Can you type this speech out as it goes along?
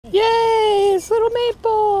it's little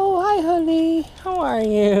Maple. Hi, honey. How are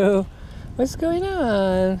you? What's going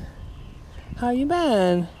on? How you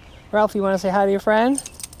been? Ralphie, you want to say hi to your friend?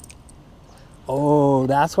 Oh,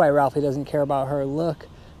 that's why Ralphie doesn't care about her. Look,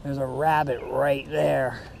 there's a rabbit right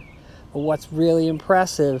there. But what's really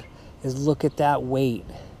impressive is look at that weight.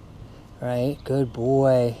 Right? Good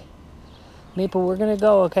boy. Maple, we're going to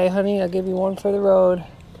go, okay, honey? I'll give you one for the road.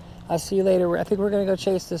 I'll see you later. I think we're going to go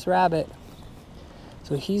chase this rabbit.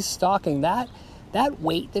 So he's stalking. That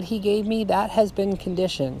weight that he gave me, that has been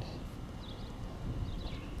conditioned.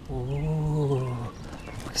 Ooh. All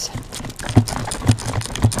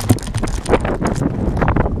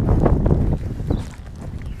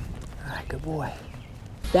right, good boy.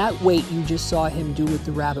 That weight you just saw him do with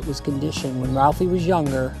the rabbit was conditioned. When Ralphie was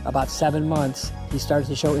younger, about 7 months, he started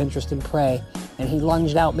to show interest in prey, and he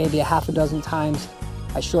lunged out maybe a half a dozen times.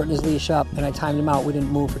 I shortened his leash up and I timed him out. We didn't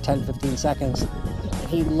move for 10-15 seconds. And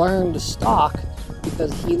he learned to stalk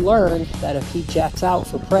because he learned that if he jets out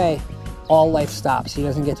for prey, all life stops. He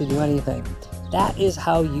doesn't get to do anything. That is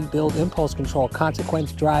how you build impulse control.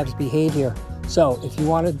 Consequence drives behavior. So if you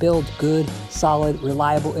want to build good, solid,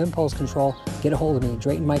 reliable impulse control, get a hold of me.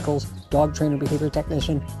 Drayton Michaels, dog trainer, behavior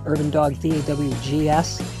technician, Urban Dogs,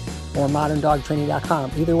 DAWGS, or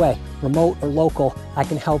moderndogtraining.com. Either way, remote or local, I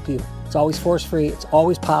can help you. It's always force-free, it's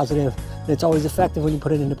always positive, and it's always effective when you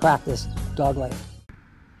put it into practice. Dog life.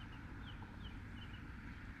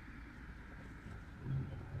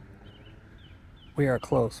 We are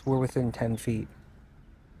close. We're within 10 feet.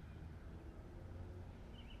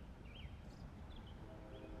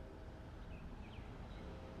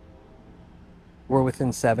 We're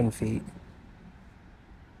within 7 feet.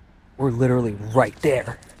 We're literally right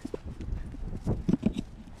there.